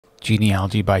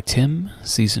Genealogy by Tim,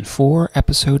 Season 4,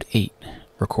 Episode 8,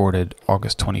 recorded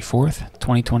August 24th,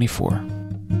 2024.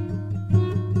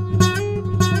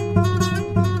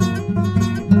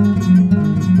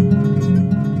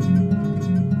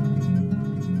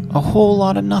 A whole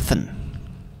lot of nothing.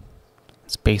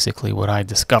 It's basically what I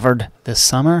discovered this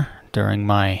summer during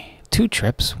my two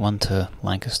trips, one to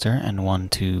Lancaster and one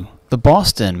to the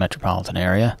Boston metropolitan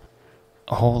area.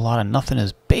 A whole lot of nothing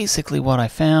is basically what I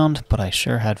found, but I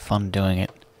sure had fun doing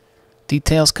it.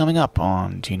 Details coming up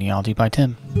on Genealogy by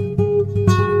Tim.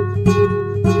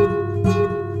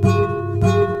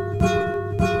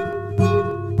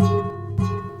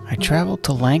 I traveled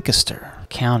to Lancaster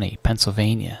County,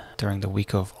 Pennsylvania during the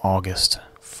week of August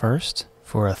 1st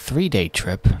for a 3-day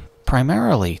trip,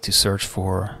 primarily to search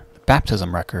for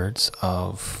baptism records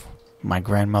of my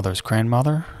grandmother's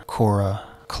grandmother, Cora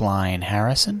Klein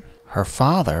Harrison, her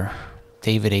father,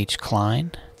 David H.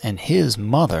 Klein, and his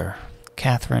mother,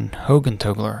 Catherine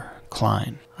Hogentogler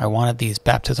Klein. I wanted these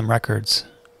baptism records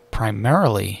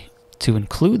primarily to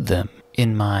include them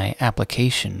in my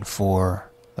application for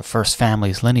the First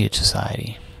Families Lineage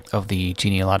Society of the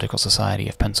Genealogical Society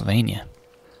of Pennsylvania.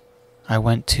 I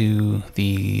went to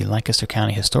the Lancaster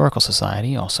County Historical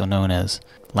Society, also known as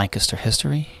Lancaster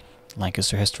History,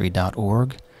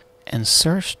 lancasterhistory.org, and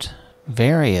searched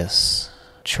various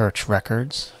church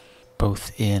records,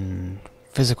 both in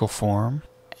physical form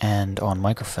and on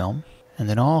microfilm,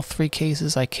 and in all three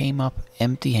cases I came up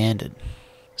empty-handed.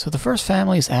 So the First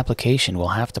Family's application will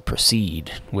have to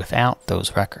proceed without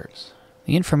those records.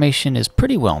 The information is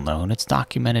pretty well known. It's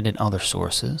documented in other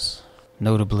sources,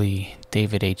 notably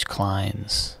David H.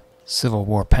 Klein's Civil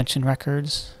War pension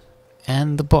records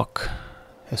and the book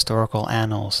Historical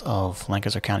Annals of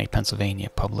Lancaster County, Pennsylvania,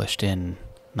 published in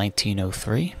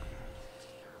 1903.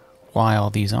 While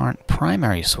these aren't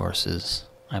primary sources,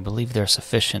 I believe they're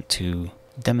sufficient to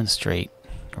demonstrate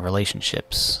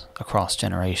relationships across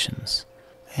generations,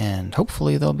 and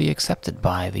hopefully they'll be accepted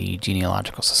by the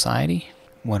Genealogical Society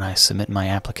when I submit my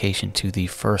application to the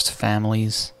First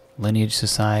Families Lineage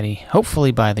Society,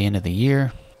 hopefully by the end of the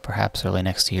year, perhaps early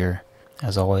next year.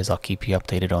 As always, I'll keep you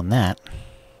updated on that.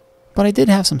 But I did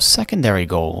have some secondary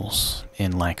goals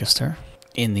in Lancaster,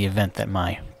 in the event that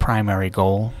my primary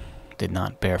goal did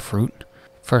not bear fruit.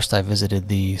 First, I visited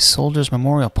the Soldiers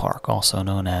Memorial Park, also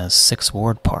known as 6th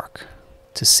Ward Park,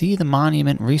 to see the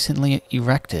monument recently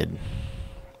erected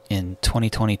in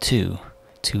 2022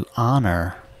 to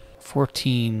honor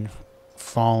 14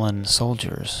 fallen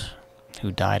soldiers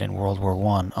who died in World War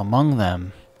I, among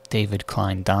them David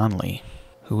Klein Donnelly,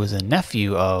 who was a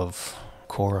nephew of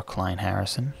Cora Klein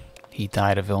Harrison. He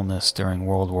died of illness during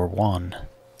World War I,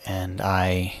 and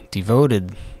I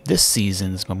devoted this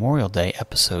season's Memorial Day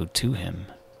episode to him.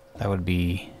 That would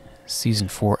be Season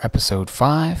 4, Episode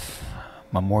 5,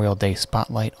 Memorial Day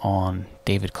Spotlight on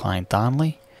David Klein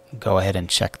Donnelly. Go ahead and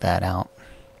check that out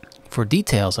for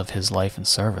details of his life and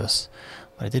service.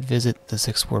 But I did visit the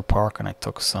 6th Ward Park, and I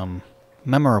took some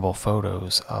memorable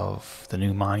photos of the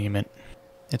new monument.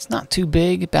 It's not too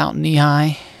big, about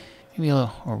knee-high, maybe a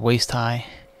little, or waist-high,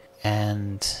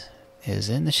 and is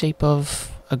in the shape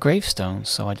of a gravestone,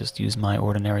 so I just used my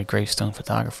ordinary gravestone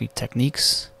photography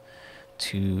techniques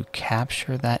to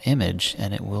capture that image,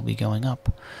 and it will be going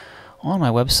up on my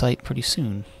website pretty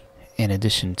soon. In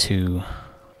addition to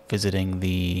visiting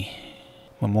the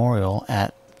memorial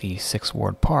at the 6th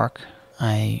Ward Park,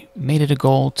 I made it a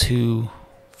goal to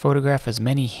photograph as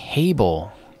many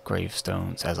Hable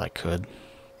gravestones as I could.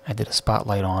 I did a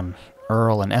spotlight on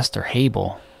Earl and Esther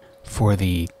Hable for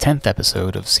the 10th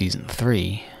episode of Season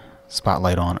 3,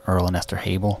 spotlight on Earl and Esther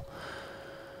Hable.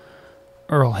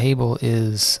 Earl Hable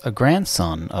is a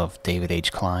grandson of David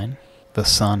H. Klein, the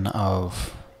son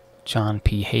of John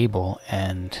P. Hable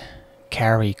and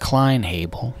Carrie Klein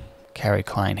Hable. Carrie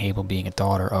Klein Hable being a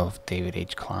daughter of David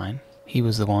H. Klein. He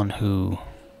was the one who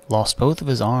lost both of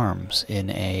his arms in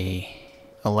a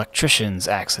electrician's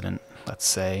accident, let's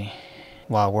say,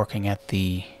 while working at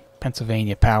the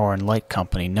Pennsylvania Power and Light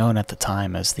Company, known at the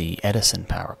time as the Edison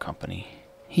Power Company.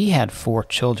 He had 4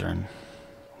 children,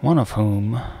 one of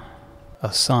whom,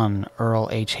 a son, Earl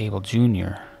H. Hable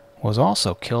Jr., was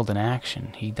also killed in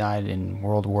action. He died in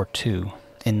World War II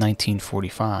in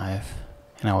 1945,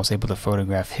 and I was able to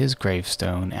photograph his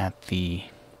gravestone at the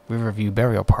Riverview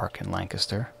Burial Park in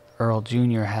Lancaster. Earl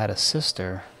Jr. had a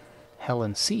sister,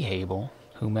 Helen C. Hable,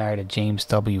 who married a James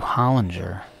W.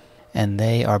 Hollinger, and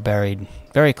they are buried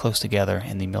very close together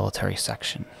in the military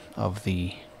section of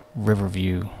the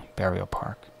Riverview Burial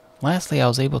Park. Lastly, I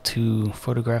was able to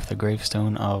photograph the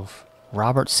gravestone of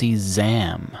Robert C.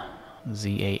 Zahm,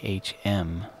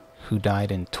 Z-A-H-M, who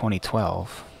died in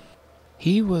 2012.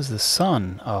 He was the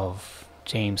son of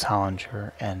James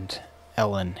Hollinger and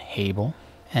Ellen Habel.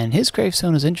 And his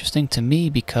gravestone is interesting to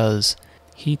me because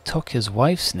he took his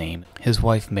wife's name. His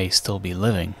wife may still be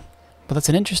living. But that's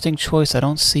an interesting choice. I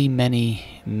don't see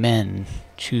many men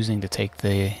choosing to take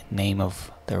the name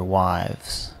of their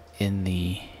wives in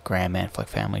the Graham Manflick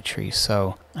family tree.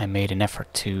 So I made an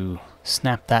effort to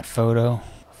snap that photo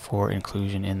for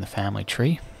inclusion in the family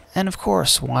tree. And of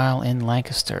course, while in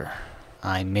Lancaster,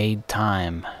 I made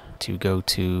time to go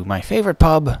to my favorite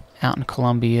pub out in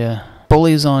Columbia,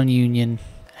 Bullies on Union.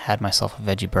 Had myself a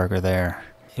veggie burger there.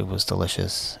 It was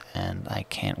delicious, and I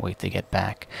can't wait to get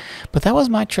back. But that was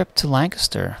my trip to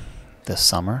Lancaster this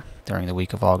summer during the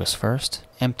week of August 1st.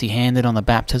 Empty-handed on the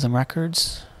baptism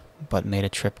records, but made a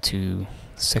trip to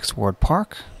 6th Ward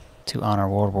Park to honor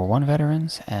World War I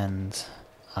veterans, and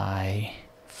I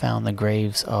found the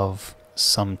graves of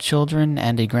some children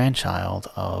and a grandchild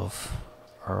of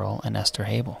Earl and Esther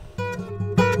Habel.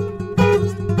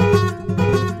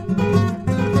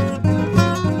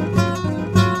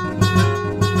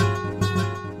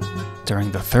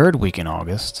 During the third week in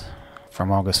August,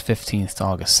 from August 15th to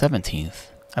August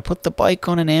 17th, I put the bike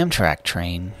on an Amtrak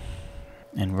train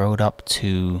and rode up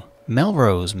to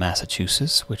Melrose,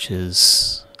 Massachusetts, which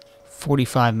is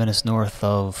 45 minutes north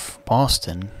of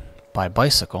Boston by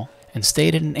bicycle, and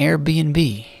stayed at an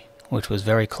Airbnb, which was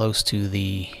very close to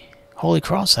the Holy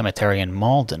Cross Cemetery in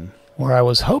Malden, where I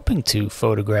was hoping to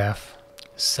photograph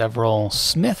several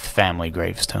Smith family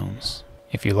gravestones.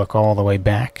 If you look all the way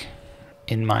back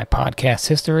in my podcast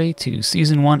history to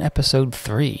Season 1, Episode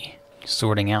 3,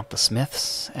 Sorting Out the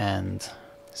Smiths, and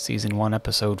Season 1,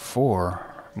 Episode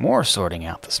 4, more Sorting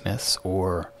Out the Smiths,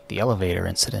 or The Elevator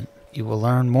Incident, you will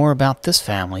learn more about this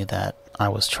family that I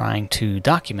was trying to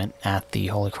document at the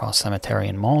Holy Cross Cemetery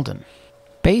in Malden.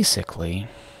 Basically,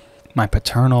 my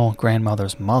paternal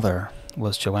grandmother's mother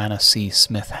was Joanna C.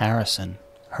 Smith Harrison.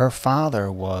 Her father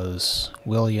was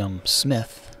William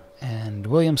Smith, and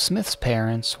William Smith's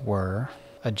parents were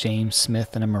a James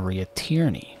Smith and a Maria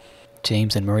Tierney.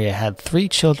 James and Maria had 3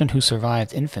 children who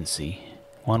survived infancy.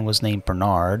 One was named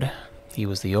Bernard. He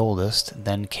was the oldest.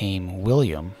 Then came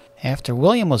William. After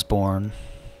William was born,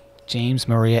 James,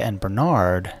 Maria, and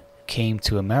Bernard came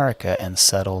to America and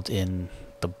settled in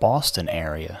the Boston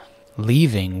area,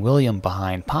 leaving William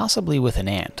behind, possibly with an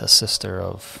aunt, a sister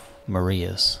of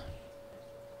Maria's.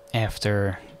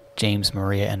 After James,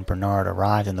 Maria, and Bernard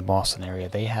arrived in the Boston area,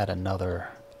 they had another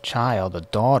child, a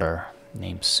daughter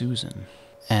named Susan,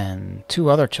 and 2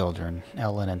 other children,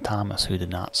 Ellen and Thomas, who did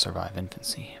not survive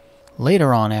infancy.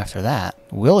 Later on after that,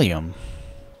 William,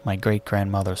 my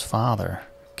great-grandmother's father,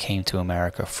 came to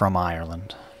America from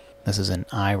Ireland. This is an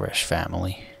Irish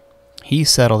family. He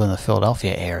settled in the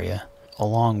Philadelphia area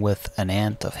along with an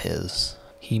aunt of his.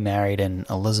 He married an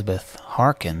Elizabeth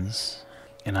Harkins,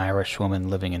 an Irish woman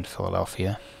living in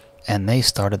Philadelphia, and they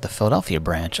started the Philadelphia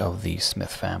branch of the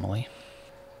Smith family.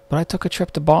 But I took a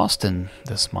trip to Boston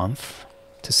this month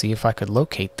to see if I could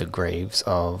locate the graves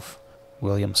of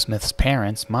William Smith's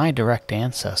parents, my direct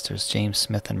ancestors, James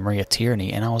Smith and Maria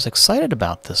Tierney, and I was excited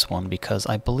about this one because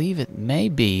I believe it may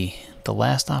be the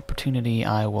last opportunity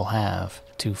I will have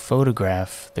to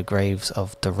photograph the graves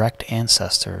of direct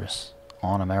ancestors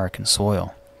on American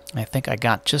soil. I think I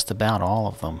got just about all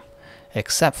of them,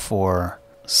 except for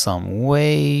some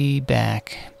way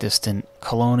back distant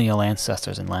colonial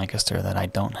ancestors in Lancaster that I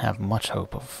don't have much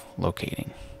hope of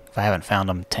locating. If I haven't found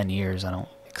them in 10 years, I don't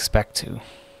expect to.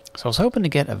 So I was hoping to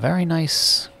get a very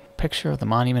nice picture of the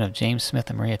monument of James Smith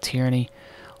and Maria Tierney,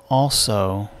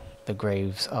 also the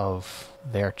graves of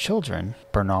their children,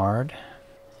 Bernard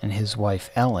and his wife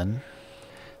Ellen,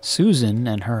 Susan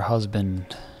and her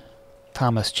husband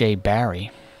Thomas J.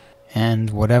 Barry,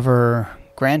 and whatever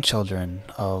grandchildren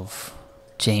of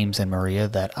James and Maria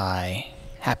that I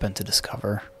happened to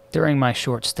discover during my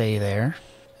short stay there.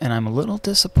 And I'm a little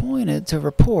disappointed to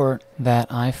report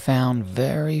that I found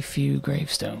very few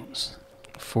gravestones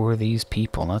for these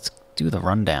people. Let's do the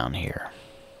rundown here.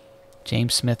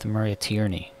 James Smith and Maria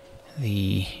Tierney,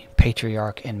 the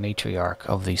patriarch and matriarch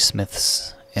of the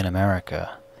Smiths in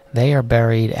America. They are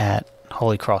buried at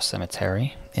Holy Cross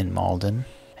Cemetery in Malden,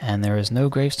 and there is no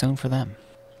gravestone for them.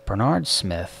 Bernard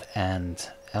Smith and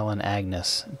Ellen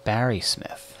Agnes Barry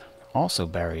Smith, also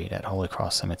buried at Holy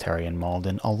Cross Cemetery in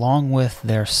Malden, along with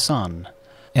their son,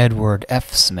 Edward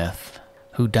F. Smith,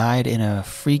 who died in a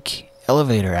freak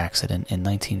elevator accident in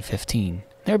 1915.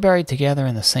 They're buried together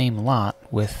in the same lot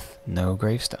with no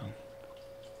gravestone.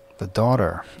 The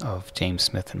daughter of James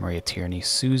Smith and Maria Tierney,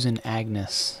 Susan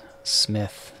Agnes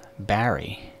Smith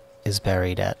Barry, is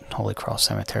buried at Holy Cross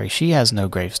Cemetery. She has no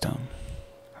gravestone.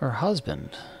 Her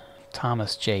husband,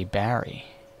 Thomas J. Barry,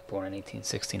 born in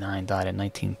 1869, died in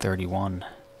 1931.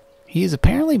 He is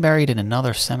apparently buried in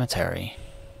another cemetery,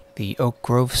 the Oak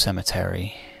Grove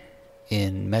Cemetery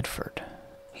in Medford.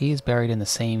 He is buried in the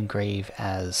same grave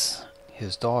as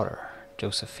his daughter,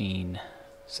 Josephine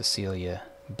Cecilia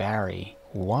Barry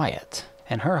Wyatt,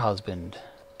 and her husband,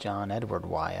 John Edward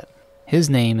Wyatt. His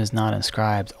name is not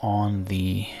inscribed on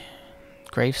the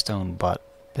gravestone, but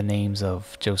the names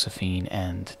of Josephine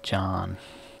and John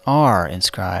are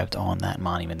inscribed on that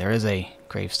monument. There is a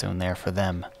gravestone there for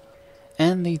them.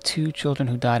 And the two children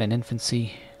who died in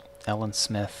infancy, Ellen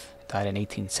Smith died in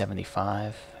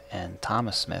 1875, and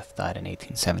Thomas Smith died in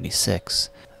 1876.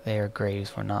 Their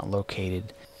graves were not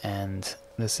located, and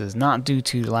this is not due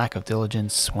to lack of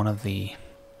diligence. One of the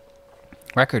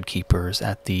record keepers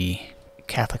at the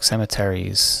Catholic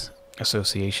Cemeteries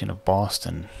Association of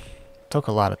Boston took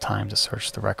a lot of time to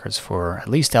search the records for at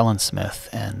least Ellen Smith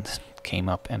and came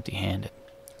up empty-handed.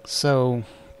 So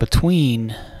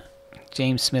between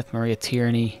James Smith, Maria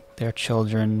Tierney, their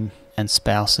children and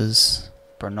spouses,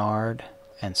 Bernard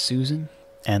and Susan,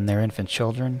 and their infant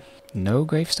children, no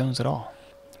gravestones at all.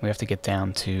 We have to get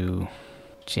down to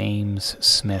James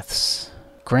Smith's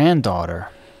granddaughter,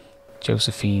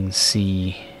 Josephine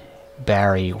C.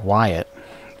 Barry Wyatt,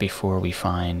 before we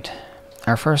find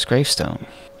our first gravestone.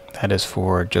 That is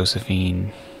for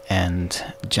Josephine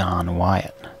and John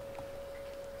Wyatt.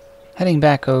 Heading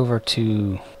back over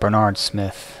to Bernard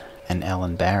Smith and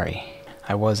Ellen Barry,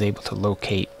 I was able to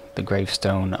locate the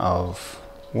gravestone of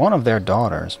one of their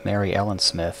daughters, Mary Ellen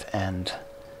Smith, and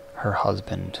her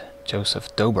husband,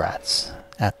 Joseph Dobratz,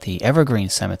 at the Evergreen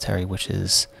Cemetery, which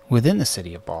is within the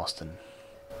city of Boston.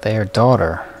 Their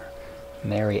daughter,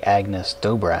 Mary Agnes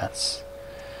Dobratz,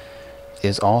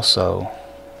 is also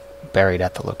buried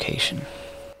at the location.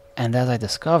 And as I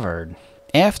discovered,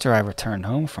 after I returned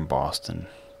home from Boston,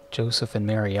 Joseph and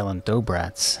Mary Ellen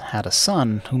Dobratz had a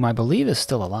son whom I believe is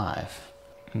still alive.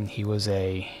 And he was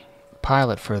a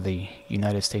pilot for the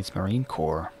United States Marine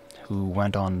Corps who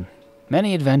went on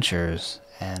many adventures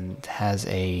and has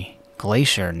a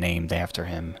glacier named after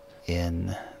him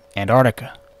in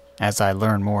Antarctica. As I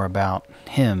learn more about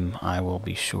him, I will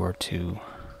be sure to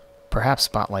perhaps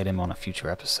spotlight him on a future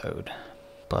episode.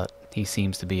 But he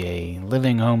seems to be a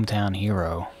living hometown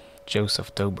hero,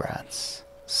 Joseph Dobratz,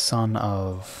 son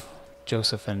of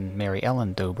Joseph and Mary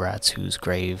Ellen Dobratz, whose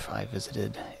grave I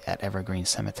visited at Evergreen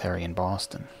Cemetery in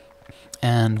Boston.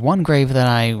 And one grave that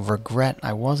I regret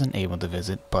I wasn't able to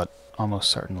visit, but almost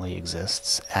certainly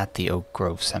exists at the Oak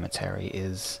Grove Cemetery,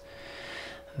 is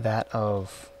that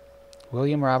of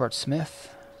William Robert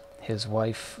Smith, his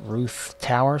wife Ruth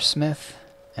Tower Smith,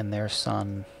 and their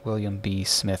son William B.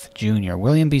 Smith Jr.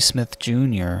 William B. Smith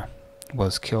Jr.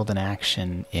 was killed in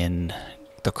action in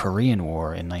the Korean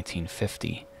War in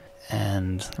 1950.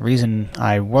 And the reason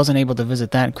I wasn't able to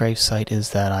visit that gravesite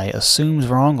is that I assumed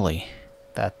wrongly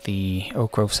that the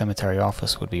Oak Grove Cemetery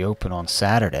office would be open on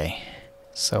Saturday.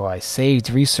 So I saved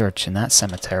research in that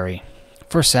cemetery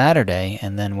for Saturday,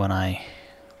 and then when I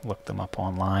looked them up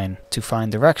online to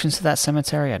find directions to that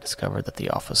cemetery, I discovered that the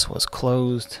office was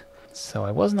closed. So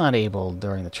I was not able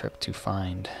during the trip to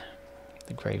find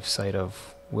the gravesite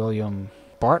of William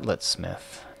Bartlett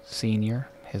Smith Sr.,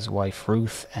 his wife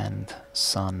Ruth, and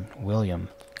son William.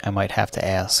 I might have to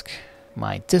ask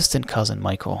my distant cousin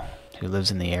Michael, who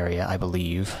lives in the area, I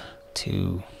believe,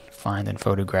 to find and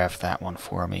photograph that one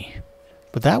for me.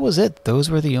 But that was it. Those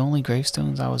were the only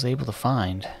gravestones I was able to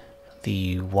find.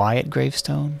 The Wyatt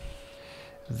gravestone,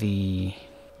 the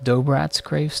Dobratz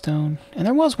gravestone, and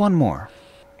there was one more.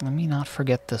 Let me not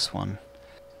forget this one.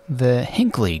 The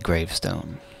Hinckley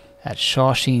gravestone at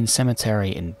Shawsheen Cemetery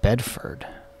in Bedford.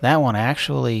 That one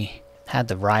actually had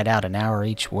to ride out an hour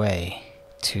each way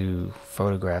to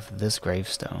photograph this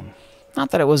gravestone.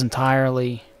 Not that it was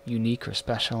entirely unique or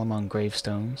special among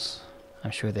gravestones.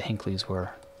 I'm sure the Hinkleys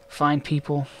were fine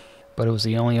people, but it was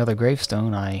the only other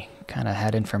gravestone I kind of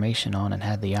had information on and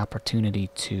had the opportunity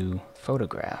to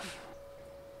photograph.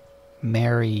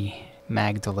 Mary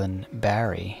Magdalene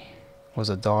Barry was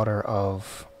a daughter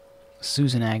of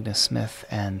Susan Agnes Smith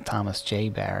and Thomas J.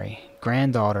 Barry,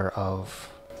 granddaughter of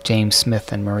James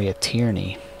Smith and Maria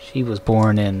Tierney. She was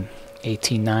born in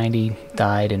 1890,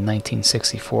 died in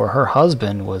 1964. Her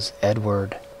husband was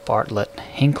Edward Bartlett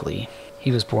Hinckley.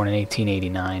 He was born in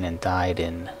 1889 and died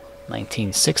in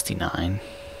 1969.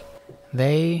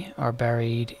 They are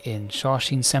buried in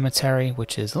Shawsheen Cemetery,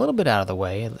 which is a little bit out of the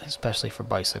way, especially for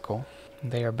bicycle.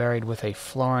 They are buried with a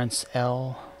Florence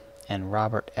L. and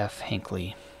Robert F.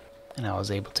 Hinckley, and I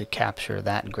was able to capture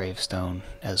that gravestone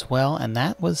as well, and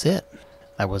that was it.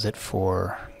 That was it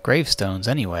for gravestones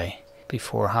anyway.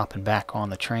 before hopping back on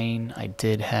the train, I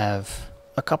did have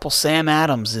a couple Sam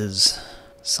Adams's,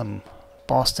 some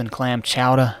Boston clam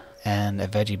chowder, and a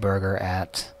veggie burger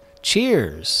at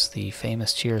Cheers, the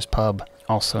famous Cheers pub,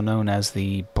 also known as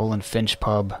the Bull and Finch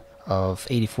pub of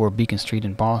 84 Beacon Street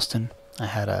in Boston. I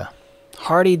had a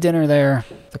hearty dinner there,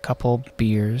 a couple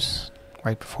beers,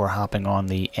 right before hopping on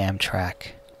the Amtrak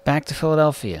back to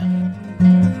Philadelphia.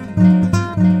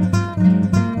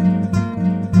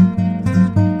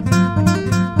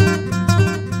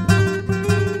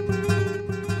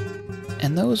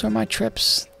 And those were my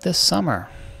trips this summer.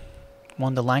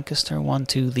 One to Lancaster, one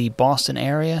to the Boston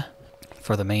area.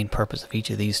 For the main purpose of each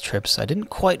of these trips, I didn't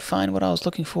quite find what I was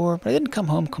looking for, but I didn't come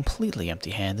home completely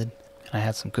empty-handed. And I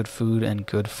had some good food and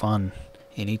good fun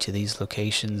in each of these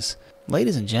locations.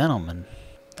 Ladies and gentlemen,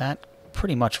 that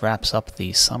pretty much wraps up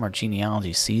the summer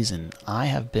genealogy season. I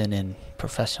have been in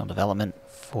professional development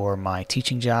for my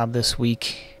teaching job this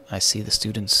week. I see the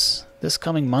students this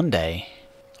coming Monday,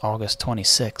 August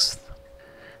 26th.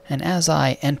 And as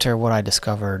I enter what I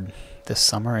discovered this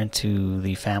summer into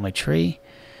the family tree,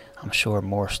 I'm sure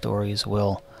more stories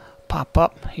will pop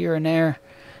up here and there,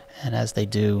 and as they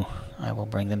do, I will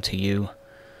bring them to you.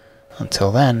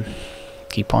 Until then,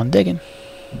 keep on digging.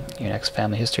 Your next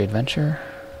family history adventure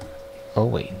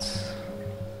awaits.